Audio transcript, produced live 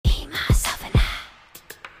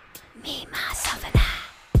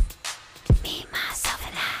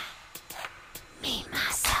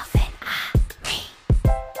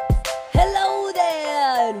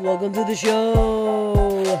the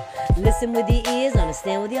show. Listen with your ears,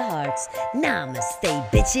 understand with your hearts. Namaste,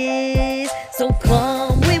 bitches. So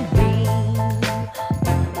come with me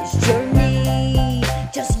on this journey.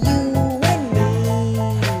 Just you and me,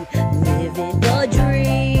 living the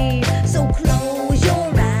dream. So close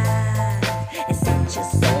your eyes and set your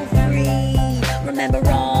soul free. Remember,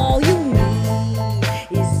 all you need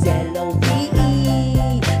is LOVE.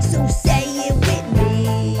 So say it with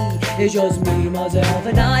me. It's just me, myself,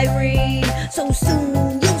 and Irene. So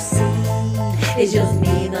soon you'll see. It's just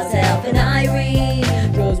me, myself, and Irene.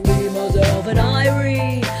 Just me, myself, and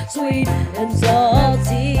Irene. Sweet and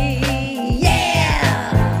salty.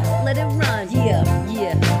 Yeah! Let it run. Yeah.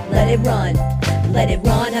 Let it run. Let it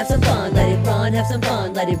run, have some fun. Let it run, have some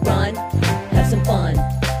fun. Let it run, have some fun.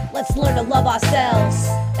 Let's learn to love ourselves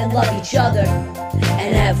and love each other.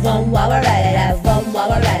 And have fun while we're at it. Have fun while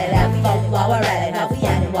we're at it. Have fun while we're at it. Have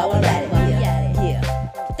fun while we're at it. Yeah.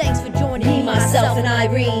 Thanks for joining me, myself, and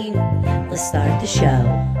Irene. Let's start the show.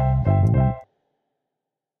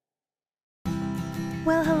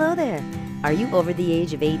 Well, hello there. Are you over the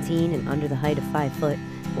age of 18 and under the height of 5 foot?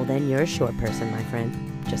 Well, then you're a short person, my friend,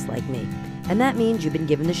 just like me. And that means you've been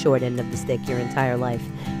given the short end of the stick your entire life.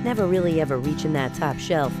 Never really ever reaching that top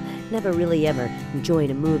shelf. Never really ever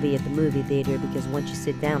enjoying a movie at the movie theater, because once you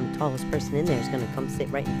sit down, the tallest person in there is going to come sit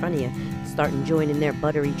right in front of you and start enjoying their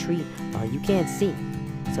buttery treat while you can't see.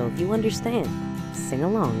 So if you understand, sing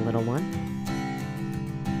along, little one.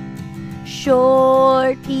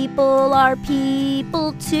 Short people are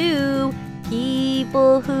people too.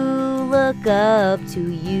 People who look up to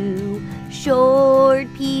you. Short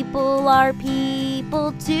people are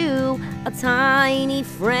people too. A tiny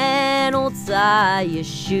friend will tie your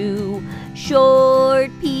shoe. Short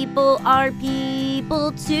people are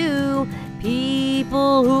people too.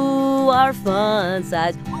 People who are fun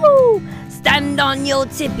size. Woo! Stand on your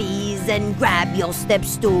tippies and grab your step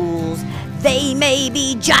stools. They may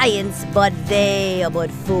be giants, but they are but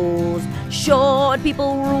fools. Short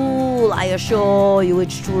people rule, I assure you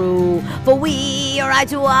it's true. For we are eye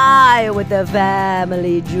to eye with the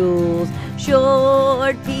family jewels.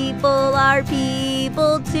 Short people are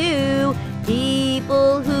people too.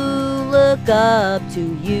 People who look up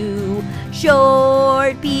to you.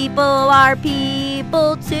 Short people are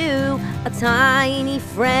people too. A tiny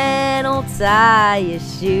friend will tie your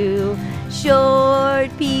shoe. Short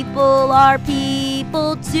people are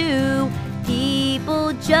people too.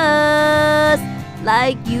 People just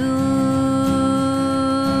like you.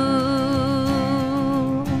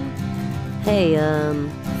 Hey,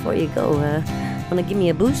 before you go, wanna give me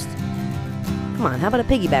a boost? Come on, how about a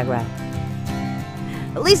piggyback ride?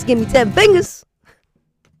 At least give me 10 fingers.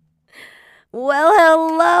 Well,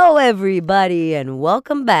 hello, everybody, and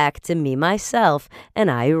welcome back to me, myself, and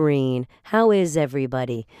Irene. How is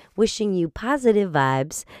everybody? Wishing you positive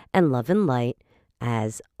vibes and love and light,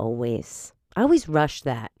 as always. I always rush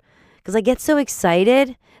that, because I get so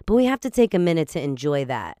excited, but we have to take a minute to enjoy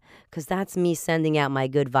that, because that's me sending out my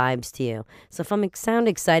good vibes to you. So if I sound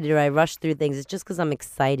excited or I rush through things, it's just because I'm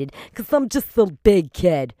excited, because I'm just a big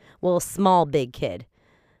kid. Well, a small big kid.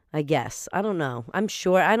 I guess. I don't know. I'm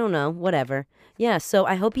sure. I don't know. Whatever. Yeah, so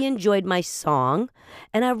I hope you enjoyed my song.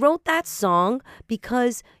 And I wrote that song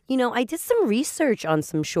because, I did some research on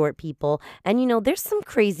some short people. And, there's some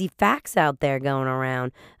crazy facts out there going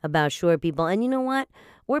around about short people. And you know what?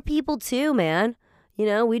 We're people too, man.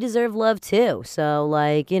 We deserve love too. So,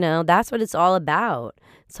 that's what it's all about.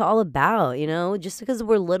 It's all about, just because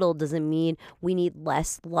we're little doesn't mean we need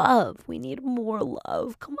less love. We need more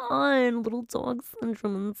love. Come on, little dog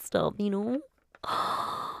syndrome and stuff,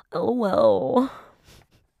 Oh, well.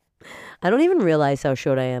 I don't even realize how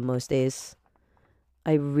short I am most days.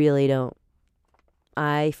 I really don't.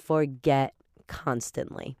 I forget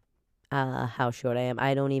constantly how short I am.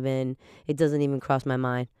 It doesn't even cross my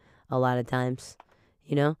mind a lot of times,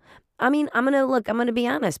 I mean, I'm going to be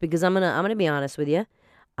honest, because I'm going to be honest with you.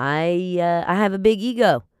 I have a big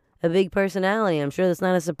ego, a big personality. I'm sure that's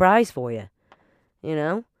not a surprise for you.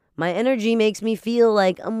 My energy makes me feel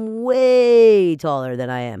like I'm way taller than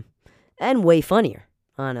I am, and way funnier,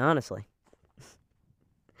 honestly.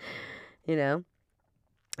 It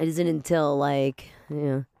isn't until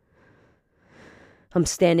I'm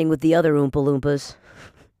standing with the other Oompa Loompas,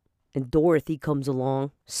 and Dorothy comes along,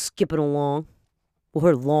 skipping along with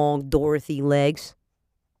her long Dorothy legs.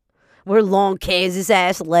 With her long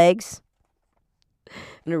Kansas-ass legs.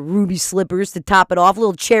 And her ruby slippers to top it off. A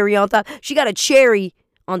little cherry on top. She got a cherry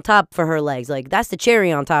on top for her legs. That's the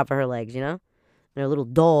cherry on top of her legs, And her little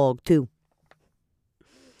dog, too.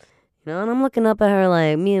 And I'm looking up at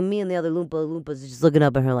her me and the other Loompa Loompas just looking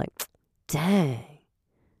up at her dang.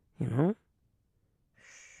 You know?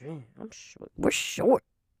 I'm short. We're short.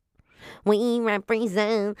 We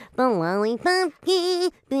represent the lollipop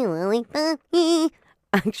kid, the lollipop kid.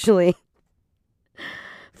 Actually,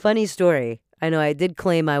 funny story. I know I did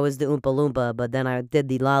claim I was the Oompa Loompa, but then I did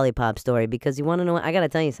the lollipop story because you want to know what? I gotta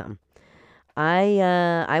tell you something.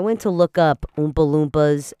 I went to look up Oompa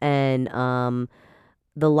Loompas and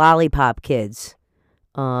the lollipop kids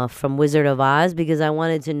from Wizard of Oz because I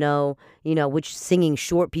wanted to know, which singing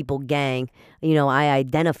short people gang, I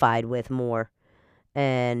identified with more.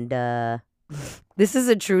 And this is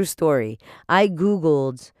a true story. I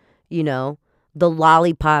Googled, the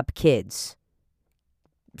lollipop kids.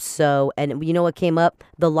 So, and you know what came up?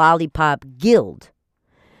 The Lollipop Guild.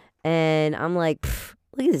 And I'm like,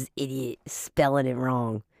 look at this idiot spelling it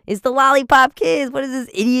wrong. It's the Lollipop Kids. What is this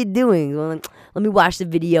idiot doing? Well, let me watch the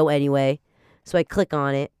video anyway. So I click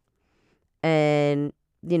on it. And,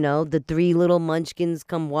 the three little munchkins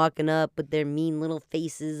come walking up with their mean little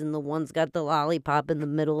faces. And the one's got the lollipop in the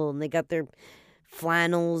middle. And they got their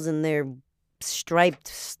flannels and their striped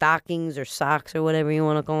stockings or socks or whatever you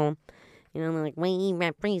want to call them. They're like, we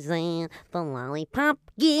represent the Lollipop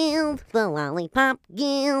Guild, the Lollipop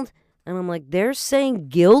Guild. And I'm like, they're saying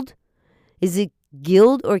guild? Is it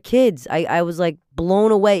guild or kids? I was like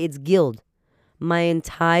blown away. It's guild. My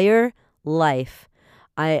entire life,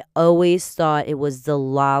 I always thought it was the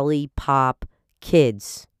Lollipop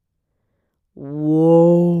Kids.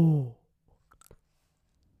 Whoa.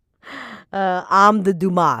 I'm the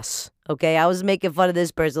Dumas. Okay, I was making fun of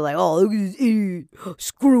this person like, oh, look at this idiot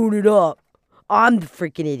screwing it up. I'm the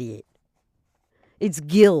freaking idiot. It's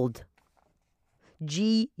guild.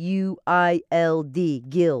 Guild.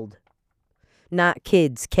 Guild. Not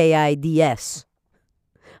kids. Kids.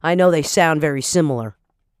 I know they sound very similar.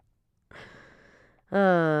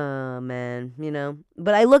 Oh, man,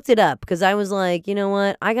 But I looked it up because I was like, you know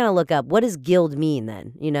what? I got to look up. What does guild mean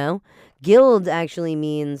then, Guild actually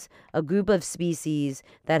means a group of species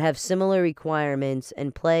that have similar requirements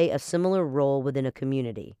and play a similar role within a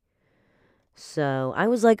community. So I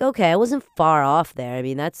was like, okay, I wasn't far off there. I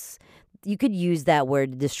mean, you could use that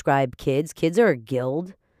word to describe kids. Kids are a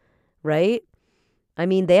guild, right? I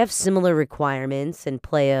mean, they have similar requirements and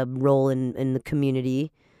play a role in the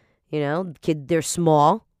community. They're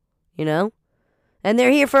small, and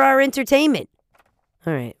they're here for our entertainment.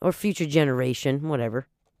 All right, or future generation, whatever.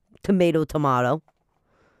 Tomato.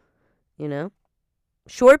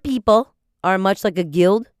 Short people are much like a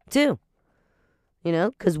guild, too.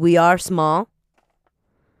 Because we are small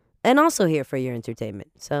and also here for your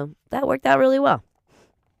entertainment. So that worked out really well.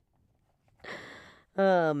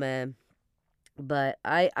 Oh, man. But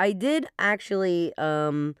I did actually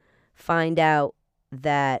find out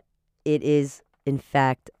that it is, in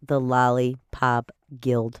fact, the Lollipop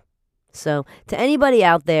Guild. So to anybody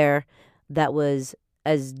out there that was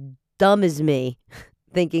as dumb as me,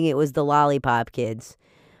 thinking it was the Lollipop Kids,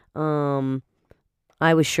 I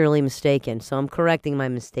was surely mistaken. So I'm correcting my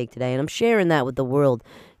mistake today, and I'm sharing that with the world,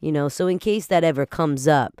 so in case that ever comes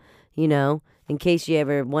up, in case you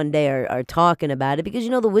ever one day are talking about it, because,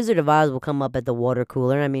 the Wizard of Oz will come up at the water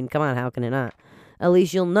cooler. I mean, come on, how can it not? At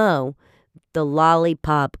least you'll know the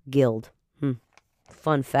Lollipop Guild.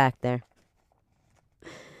 Fun fact there.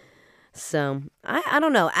 So, I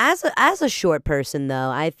don't know. As a short person, though,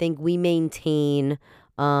 I think we maintain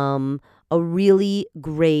a really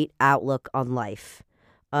great outlook on life.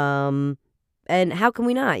 And how can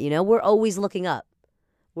we not? We're always looking up.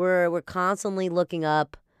 We're constantly looking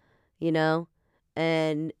up,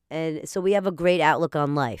 and so we have a great outlook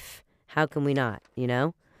on life. How can we not,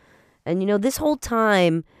 And, this whole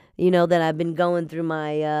time, that I've been going through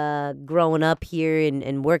my growing up here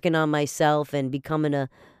and working on myself and becoming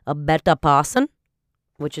a better person,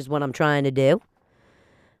 which is what I'm trying to do.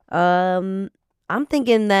 I'm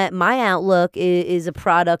thinking that my outlook is a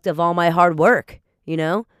product of all my hard work,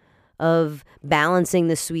 of balancing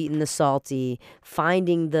the sweet and the salty,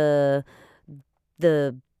 finding the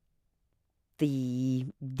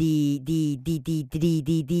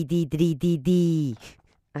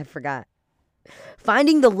I forgot.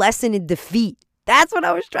 Finding the lesson in defeat. That's what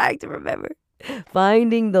I was trying to remember.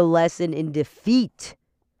 Finding the lesson in defeat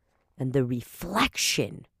and the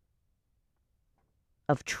reflection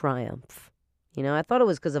of triumph. I thought it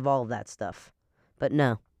was because of all of that stuff. But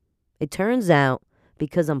no. It turns out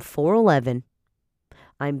because I'm 4'11",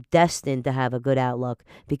 I'm destined to have a good outlook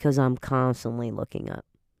because I'm constantly looking up.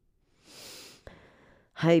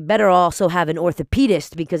 I better also have an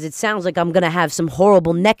orthopedist because it sounds like I'm going to have some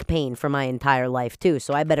horrible neck pain for my entire life, too.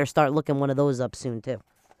 So I better start looking one of those up soon, too.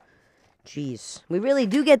 Jeez. We really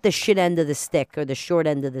do get the shit end of the stick or the short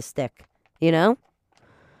end of the stick,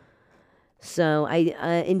 So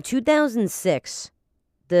in 2006,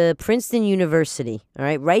 the Princeton University,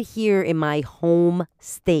 all right here in my home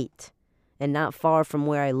state and not far from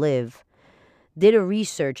where I live, did a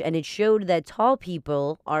research, and it showed that tall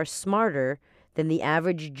people are smarter than the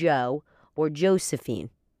average Joe or Josephine,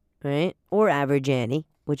 right? Or average Annie,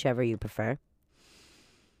 whichever you prefer.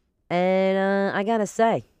 And I gotta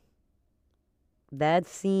say, that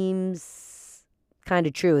seems kind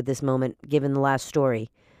of true at this moment, given the last story.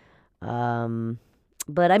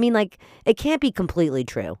 But I mean, like, it can't be completely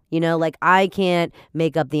true. Like, I can't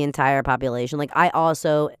make up the entire population. Like, I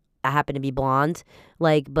happen to be blonde,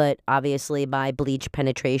 like, but obviously by bleach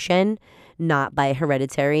penetration, not by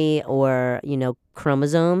hereditary or,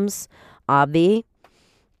 chromosomes, obvi.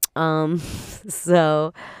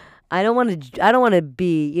 So I don't want to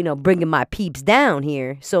be, bringing my peeps down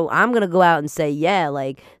here. So I'm going to go out and say, yeah,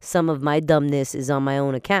 like, some of my dumbness is on my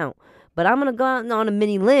own account. But I'm going to go out on a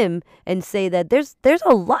mini limb and say that there's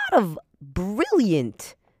a lot of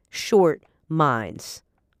brilliant short minds.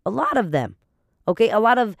 A lot of them. Okay? A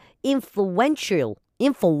lot of influential.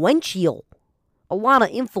 A lot of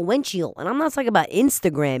influential. And I'm not talking about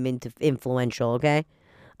Instagram influential, okay?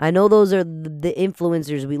 I know those are the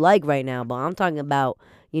influencers we like right now, but I'm talking about,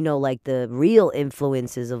 like the real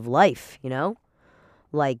influences of life,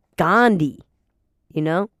 like Gandhi,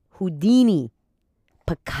 Houdini,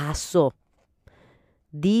 Picasso.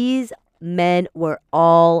 These men were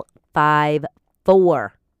all 5'4",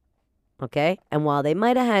 okay? And while they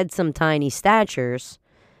might have had some tiny statures,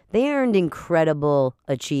 they earned incredible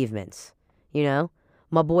achievements, My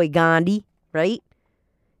boy Gandhi, right?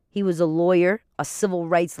 He was a lawyer, a civil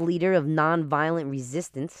rights leader of nonviolent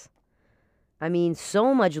resistance. I mean,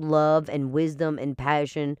 so much love and wisdom and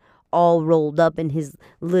passion all rolled up in his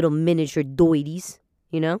little miniature doities,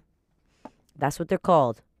 That's what they're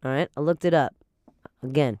called, all right? I looked it up.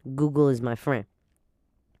 Again, Google is my friend.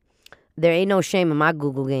 There ain't no shame in my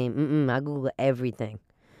Google game. I Google everything.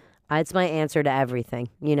 It's my answer to everything,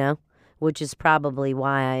 Which is probably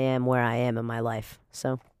why I am where I am in my life.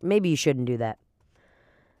 So maybe you shouldn't do that.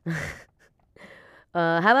 How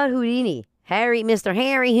about Houdini? Mr.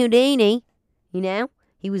 Harry Houdini.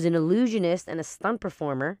 He was an illusionist and a stunt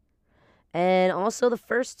performer, and also the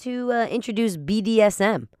first to introduce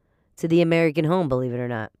BDSM to the American home, believe it or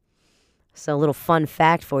not. So a little fun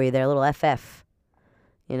fact for you there, a little FF,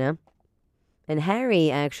 And Harry,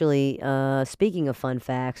 actually, speaking of fun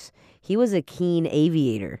facts, he was a keen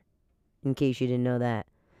aviator, in case you didn't know that.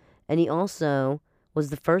 And he also was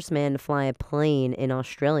the first man to fly a plane in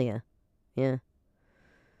Australia. Yeah.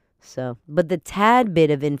 So, but the tad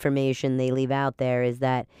bit of information they leave out there is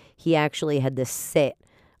that he actually had to sit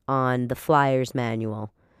on the flyer's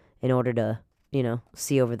manual in order to,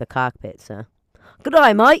 see over the cockpit. So, good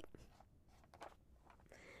eye, mate.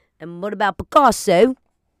 And what about Picasso?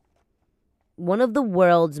 One of the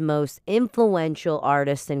world's most influential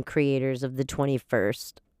artists and creators of the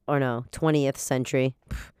 20th century.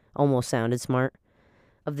 Almost sounded smart.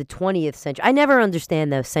 Of the 20th century. I never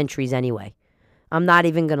understand the centuries anyway. I'm not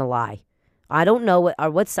even going to lie. I don't know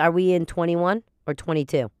are we in 21 or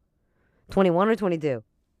 22? 21 or 22?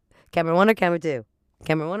 Camera 1 or camera 2?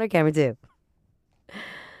 Camera 1 or camera 2?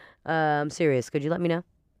 I'm serious. Could you let me know?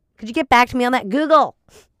 Could you get back to me on that? Google.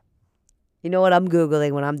 You know what I'm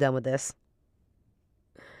Googling when I'm done with this.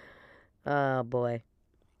 Oh, boy.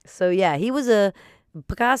 So, yeah,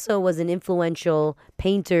 Picasso was an influential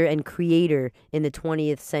painter and creator in the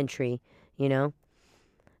 20th century,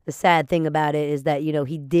 The sad thing about it is that,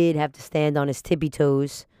 he did have to stand on his tippy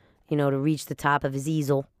toes, to reach the top of his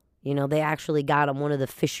easel. They actually got him one of the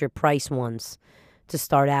Fisher-Price ones to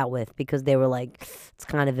start out with because they were like, it's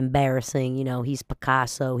kind of embarrassing, he's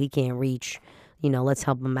Picasso, he can't reach, let's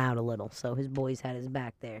help him out a little. So his boys had his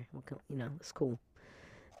back there, it's cool.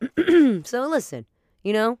 So listen,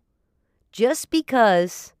 just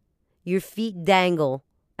because your feet dangle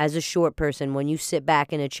as a short person when you sit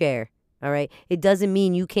back in a chair, all right, it doesn't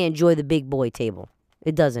mean you can't enjoy the big boy table.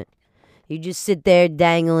 It doesn't. You just sit there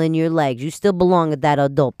dangling your legs. You still belong at that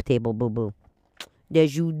adult table, boo-boo.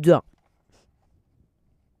 Yes, you don't.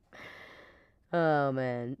 Oh,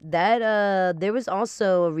 man. There was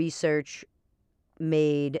also a research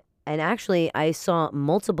made, and actually I saw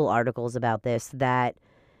multiple articles about this, that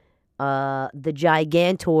the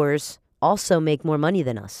gigantors also make more money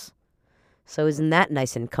than us. So isn't that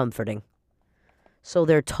nice and comforting? So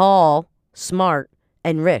they're tall, smart,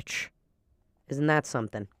 and rich. Isn't that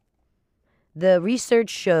something? The research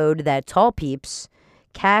showed that tall peeps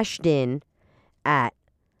cashed in at,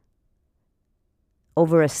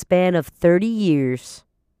 over a span of 30 years,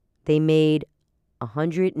 they made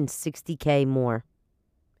 $160K more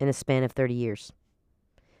in a span of 30 years.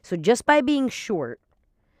 So just by being short,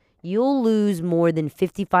 you'll lose more than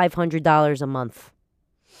 $5,500 a month.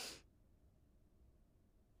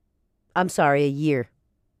 I'm sorry, a year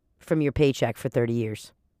from your paycheck for 30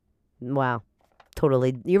 years. Wow.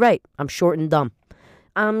 Totally. You're right. I'm short and dumb.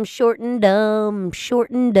 I'm short and dumb, short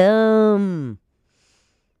and dumb.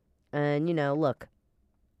 And, look,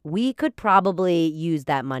 we could probably use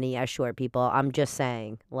that money as short people. I'm just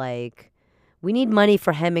saying. Like, we need money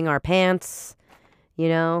for hemming our pants.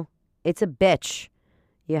 It's a bitch.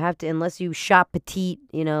 You have to, unless you shop petite,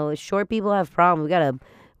 short people have problems.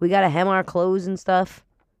 We gotta hem our clothes and stuff,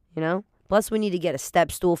 Plus, we need to get a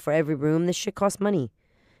step stool for every room. This shit costs money.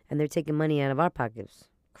 And they're taking money out of our pockets.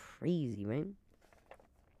 Crazy, right?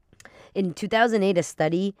 In 2008, a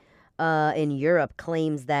study in Europe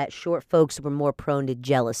claims that short folks were more prone to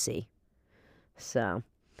jealousy. So,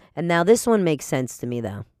 and now this one makes sense to me,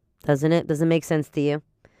 though. Doesn't it? Does it make sense to you?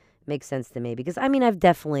 It makes sense to me because, I've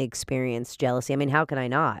definitely experienced jealousy. How can I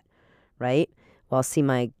not, right? While seeing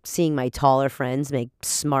my taller friends make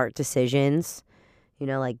smart decisions,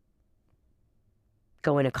 like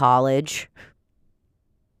going to college.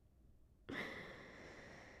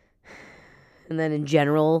 And then in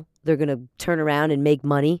general, they're going to turn around and make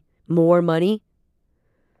money, more money.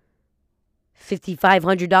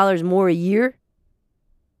 $5,500 more a year.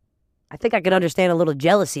 I think I could understand a little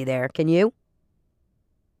jealousy there. Can you?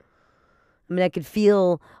 I could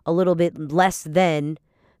feel a little bit less than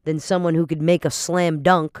someone who could make a slam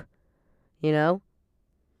dunk, Or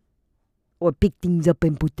pick things up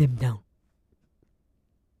and put them down.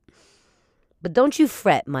 But don't you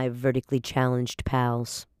fret, my vertically challenged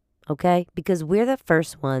pals, okay? Because we're the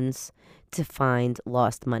first ones to find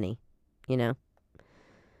lost money,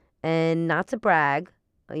 And not to brag,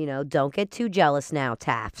 don't get too jealous now,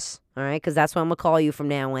 taffs, all right? Because that's what I'm going to call you from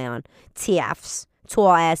now on. Taffs,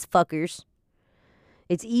 tall-ass fuckers.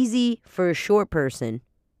 It's easy for a short person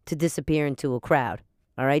to disappear into a crowd.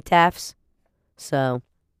 All right, Taffs? So,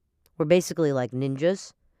 we're basically like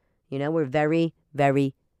ninjas. We're very,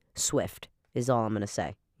 very swift is all I'm going to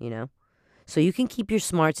say, So you can keep your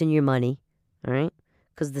smarts and your money, all right?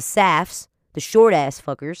 Because the safs, the short-ass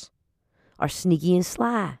fuckers, are sneaky and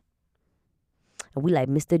sly. And we like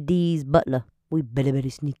Mr. D's butler. We very, very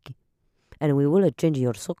sneaky. And we will change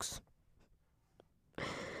your socks.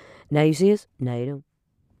 Now you see us? Now you don't.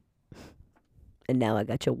 And now I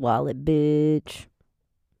got your wallet, bitch.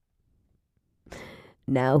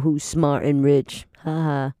 Now who's smart and rich?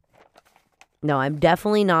 Haha. No, I'm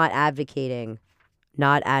definitely not advocating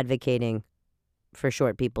for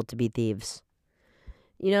short people to be thieves.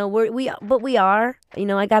 We are.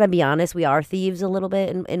 I gotta be honest. We are thieves a little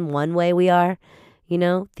bit. In one way, we are.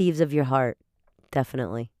 Thieves of your heart.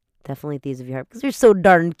 Definitely thieves of your heart. Because we're so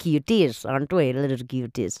darn cuties, aren't we? Little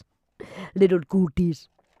cuties. Little cooties.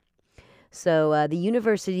 So the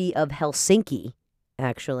University of Helsinki,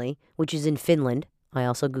 actually, which is in Finland, I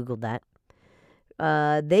also Googled that.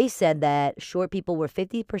 They said that short people were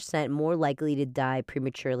 50% more likely to die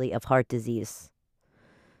prematurely of heart disease.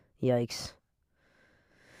 Yikes.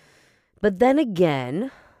 But then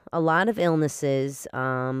again, a lot of illnesses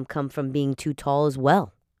come from being too tall as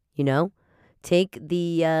well, Take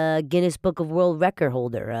the Guinness Book of World Record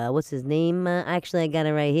holder. What's his name? Actually, I got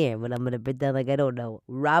it right here, but I'm going to pretend like I don't know.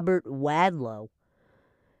 Robert Wadlow.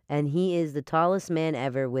 And he is the tallest man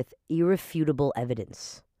ever with irrefutable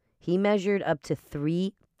evidence. He measured up to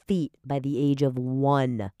 3 feet by the age of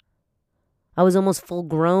 1. I was almost full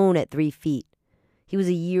grown at 3 feet. He was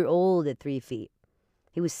a year old at 3 feet.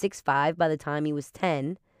 He was 6'5" by the time he was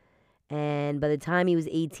 10. And by the time he was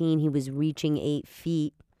 18, he was reaching 8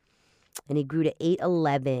 feet. And he grew to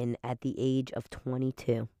 8'11" at the age of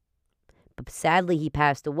 22. But sadly, he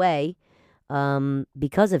passed away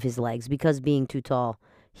because of his legs, because being too tall.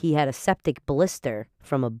 He had a septic blister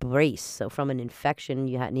from a brace, so from an infection,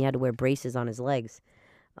 and he had to wear braces on his legs.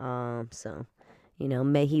 So,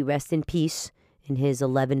 may he rest in peace in his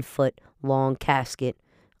 11-foot long casket.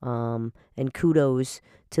 And kudos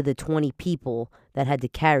to the 20 people that had to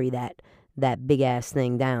carry that big-ass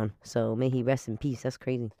thing down. So may he rest in peace. That's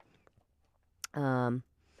crazy. During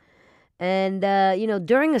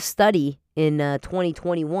a study in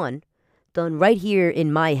 2021, done right here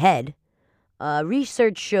in my head,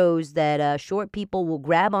 research shows that short people will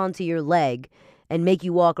grab onto your leg and make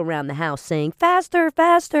you walk around the house saying, faster,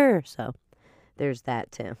 faster. So there's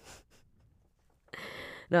that too.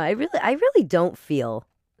 No, I really don't feel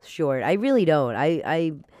short. I really don't.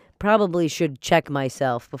 I probably should check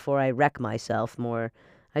myself before I wreck myself more.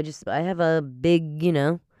 I have a big,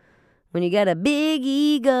 when you got a big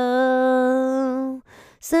ego,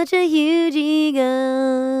 Such a huge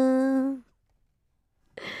ego.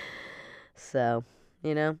 So,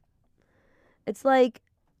 it's like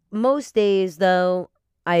most days though,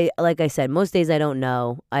 like I said, most days I don't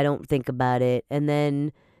know. I don't think about it. And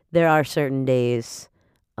then there are certain days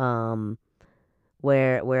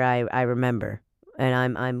where I remember,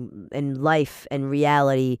 and I'm and life and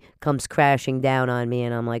reality comes crashing down on me,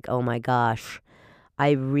 and I'm like, "Oh my gosh,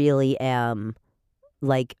 I really am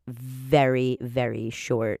like very, very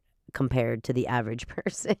short compared to the average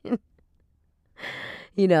person."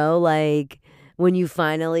 Like when you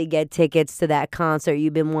finally get tickets to that concert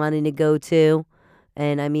you've been wanting to go to.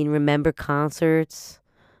 And I mean, remember concerts?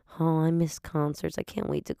 Oh, I miss concerts. I can't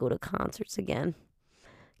wait to go to concerts again.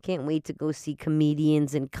 Can't wait to go see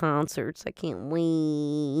comedians in concerts. I can't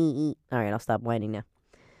wait. All right, I'll stop whining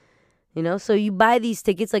now. So you buy these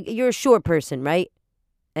tickets, like you're a short person, right?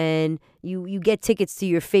 And you get tickets to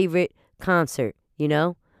your favorite concert,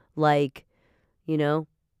 like, you know,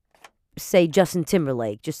 say Justin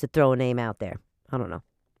Timberlake, just to throw a name out there. I don't know.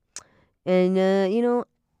 And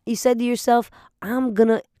you said to yourself, I'm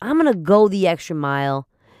gonna go the extra mile,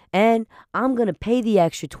 and I'm gonna pay the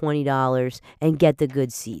extra $20 and get the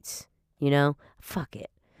good seats. Fuck it.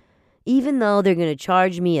 Even though they're gonna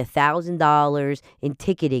charge me $1,000 in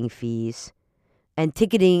ticketing fees and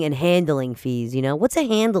ticketing and handling fees, what's a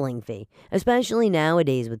handling fee? Especially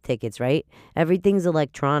nowadays with tickets, right? Everything's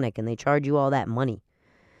electronic and they charge you all that money.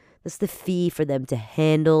 That's the fee for them to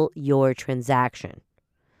handle your transaction.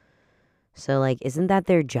 So, like, isn't that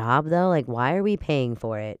their job, though? Like, why are we paying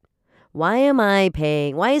for it? Why am I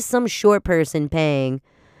paying? Why is some short person paying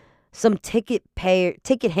some ticket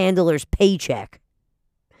handler's paycheck?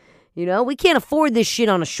 We can't afford this shit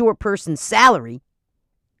on a short person's salary.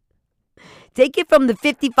 Take it from the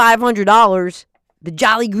 $5,500 the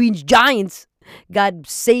Jolly Green's Giants got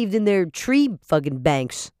saved in their tree fucking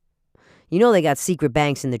banks. They got secret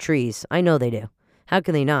banks in the trees. I know they do. How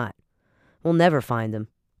can they not? We'll never find them.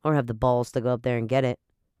 Or have the balls to go up there and get it.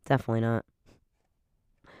 Definitely not.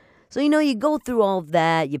 So, you go through all of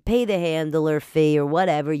that. You pay the handler fee or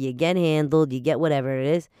whatever. You get handled. You get whatever it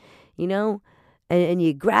is. And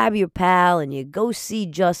you grab your pal and you go see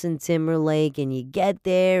Justin Timberlake. And you get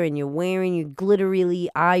there and you're wearing your glittery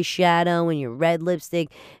eyeshadow and your red lipstick.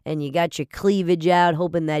 And you got your cleavage out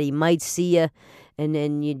hoping that he might see you. And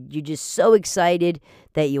then you're just so excited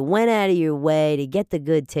that you went out of your way to get the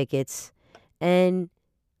good tickets. And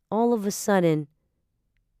all of a sudden,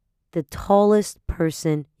 the tallest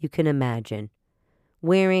person you can imagine,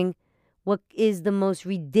 wearing what is the most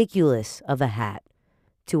ridiculous of a hat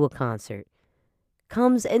to a concert,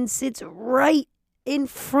 comes and sits right in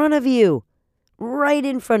front of you. Right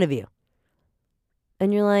in front of you.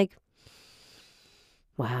 And you're like,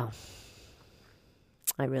 wow,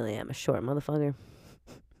 I really am a short motherfucker.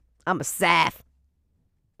 I'm a saf.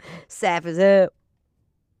 Saf as hell.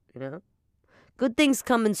 Good things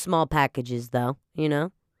come in small packages, though, I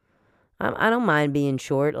don't mind being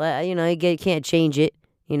short. You can't change it,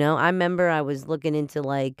 I remember I was looking into,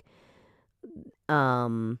 like, they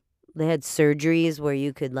had surgeries where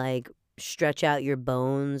you could, like, stretch out your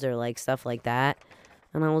bones or, like, stuff like that.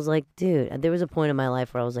 And I was like, dude, there was a point in my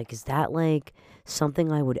life where I was like, is that, like,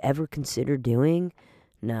 something I would ever consider doing?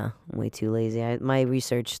 No, I'm way too lazy. My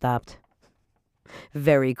research stopped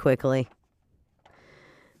very quickly.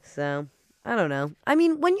 So, I don't know. I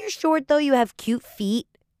mean, when you're short, though, you have cute feet,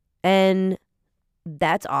 and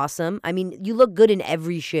that's awesome. I mean, you look good in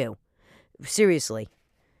every shoe. Seriously.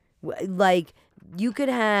 Like, you could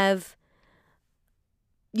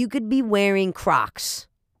be wearing Crocs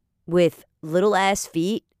with little ass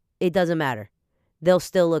feet. It doesn't matter. They'll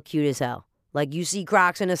still look cute as hell. Like, you see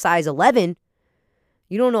Crocs in a size 11,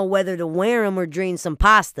 you don't know whether to wear them or drain some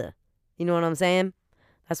pasta. You know what I'm saying?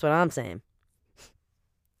 That's what I'm saying.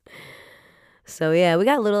 So, yeah, we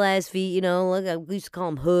got little ass feet, Look, we used to call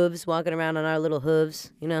them hooves, walking around on our little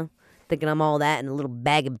hooves, thinking I'm all that in a little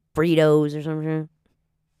bag of Fritos or something.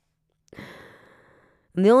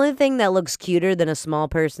 And the only thing that looks cuter than a small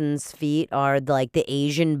person's feet are, like, the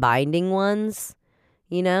Asian binding ones,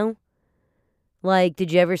 Like,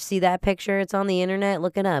 did you ever see that picture? It's on the internet.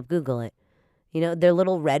 Look it up. Google it. They're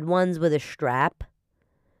little red ones with a strap.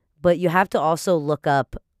 But you have to also look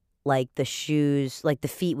up, like, the shoes, like the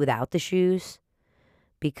feet without the shoes.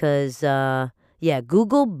 Because,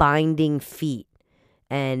 Google binding feet.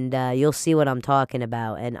 And you'll see what I'm talking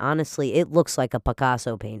about. And honestly, it looks like a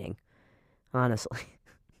Picasso painting. Honestly.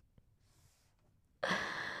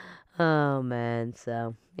 Oh, man.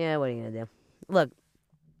 So, yeah, what are you going to do? Look,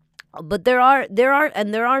 but there are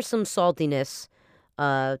some saltiness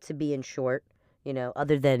to being short,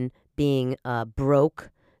 other than being broke,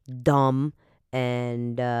 dumb,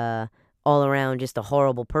 and all around just a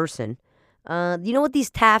horrible person. You know what these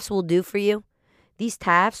TAFs will do for you? These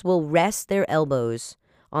TAFs will rest their elbows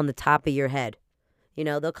on the top of your head. You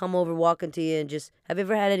know, they'll come over walking to you and just, have you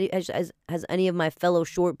ever had any, has any of my fellow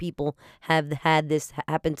short people have had this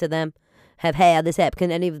happen to them? Have had this happen?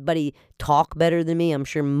 Can anybody talk better than me? I'm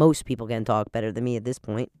sure most people can talk better than me at this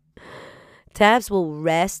point. TAFs will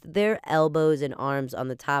rest their elbows and arms on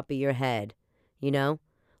the top of your head, you know?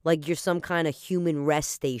 Like you're some kind of human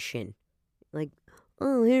rest station. Like,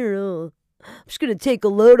 oh, here, I'm just going to take a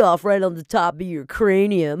load off right on the top of your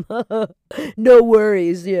cranium. No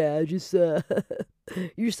worries. Yeah, just,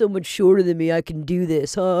 you're so much shorter than me. I can do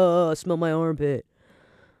this. Smell my armpit.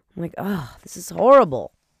 I'm like, oh, this is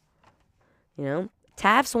horrible. You know?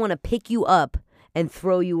 TAFs want to pick you up and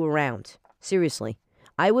throw you around. Seriously.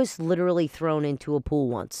 I was literally thrown into a pool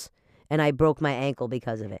once, and I broke my ankle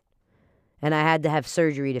because of it. And I had to have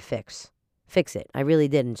surgery to fix it. I really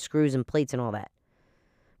did, and screws and plates and all that.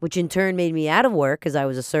 Which in turn made me out of work because I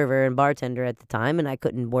was a server and bartender at the time, and I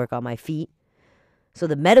couldn't work on my feet. So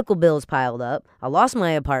the medical bills piled up. I lost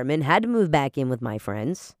my apartment, had to move back in with my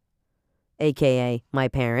friends, a.k.a. my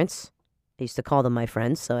parents. I used to call them my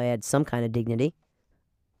friends, so I had some kind of dignity.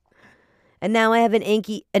 And now I have an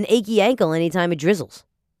achy ankle anytime it drizzles.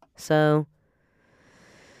 So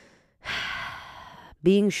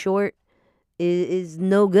being short is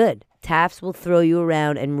no good. TAFs will throw you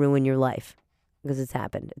around and ruin your life. Because it's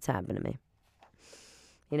happened. It's happened to me.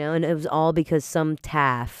 You know, and it was all because some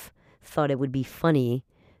TAF thought it would be funny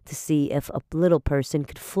to see if a little person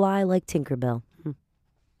could fly like Tinkerbell.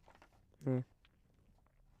 Yeah.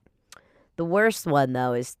 The worst one,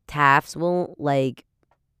 though, is TAFs will, like,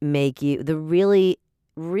 make you... The really,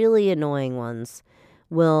 really annoying ones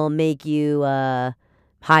will make you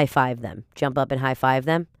high-five them. Jump up and high-five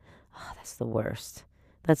them. Oh, that's the worst.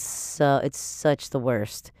 It's such the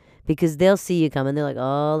worst. Because they'll see you coming. They're like,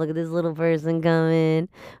 oh, look at this little person coming.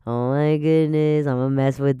 Oh, my goodness. I'm going to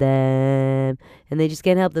mess with them. And they just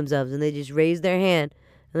can't help themselves. And they just raise their hand.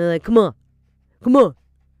 And they're like, come on. Come on.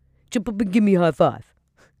 Jump up and give me a high five.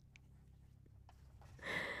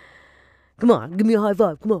 Come on. Give me a high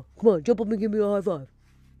five. Come on. Come on. Jump up and give me a high five.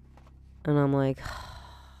 And I'm like,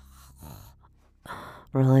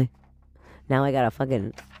 really? Now I got to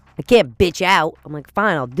fucking... I can't bitch out. I'm like,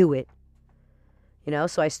 fine, I'll do it. You know,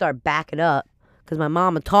 so I start backing up because my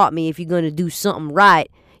mama taught me if you're going to do something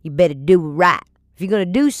right, you better do it right. If you're going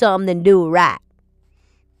to do something, then do it right.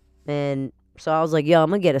 And so I was like, yo, I'm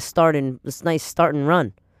going to get this nice start and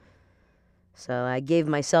run. So I gave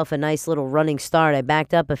myself a nice little running start. I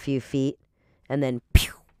backed up a few feet and then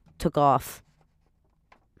pew, took off.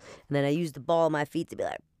 And then I used the ball of my feet to be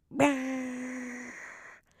like, bah!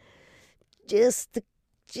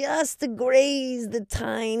 just to graze the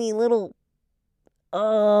tiny little...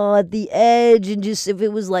 Oh, at the edge, and just if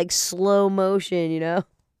it was like slow motion, you know?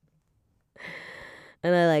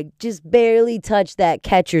 And I like just barely touched that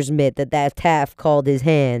catcher's mitt that TAF called his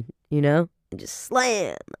hand, you know? And just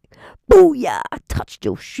slam. Like, booyah, I touched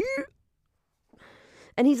your shit.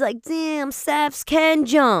 And he's like, damn, Safs can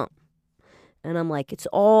jump. And I'm like, it's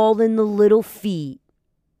all in the little feet.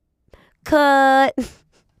 Cut.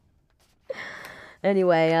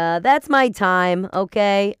 Anyway, that's my time,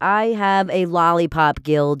 okay? I have a Lollipop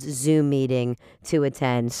Guild Zoom meeting to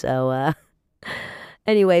attend, so,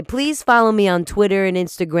 anyway, please follow me on Twitter and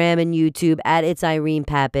Instagram and YouTube at It's Irene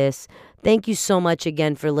Pappas. Thank you so much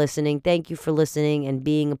again for listening. Thank you for listening and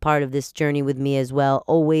being a part of this journey with me as well,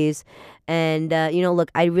 always. And, you know,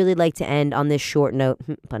 look, I really like to end on this short note,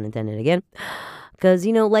 pun intended again, because,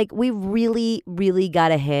 you know, like, we really, really got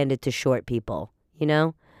to hand it to short people, you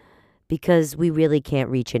know? Because we really can't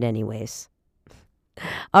reach it anyways.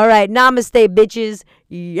 All right, namaste, bitches.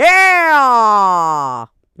 Yeah!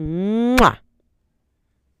 Mwah!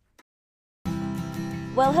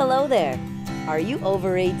 Well, hello there. Are you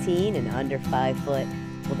over 18 and under 5 foot?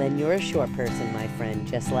 Well, then you're a short person, my friend,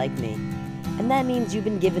 just like me. And that means you've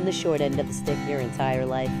been given the short end of the stick your entire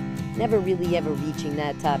life, never really ever reaching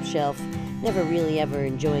that top shelf, never really ever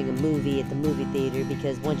enjoying a movie at the movie theater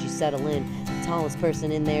because once you settle in, the tallest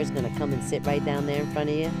person in there is going to come and sit right down there in front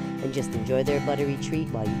of you and just enjoy their buttery treat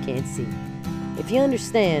while you can't see. If you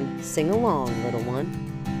understand, sing along, little one.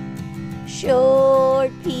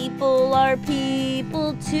 Short people are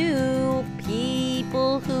people too,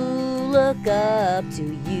 people who look up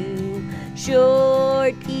to you.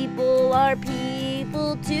 Short people are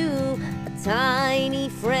people too, a tiny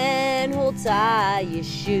friend will tie your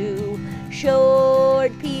shoe.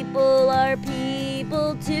 Short people are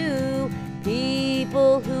people too,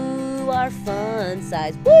 people who are fun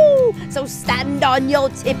size. Woo! So stand on your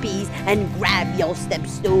tippies and grab your step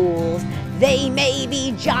stools. They may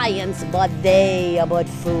be giants, but they are but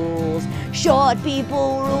fools. Short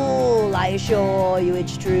people rule, I assure you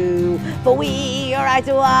it's true. For we are eye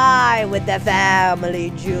to eye with the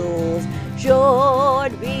family jewels.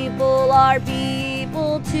 Short people are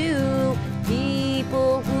people too,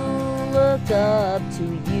 people who look up to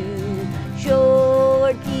you.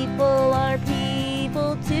 Short people are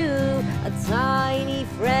people too, a tiny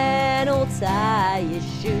friend will tie your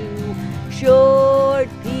shoe. Short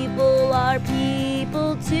people are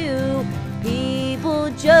people too, people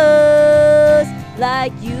just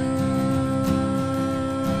like you.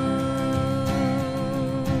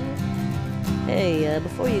 Hey,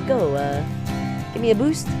 before you go, give me a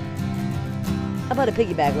boost? How about a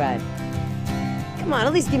piggyback ride? Come on,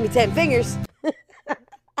 at least give me 10 fingers.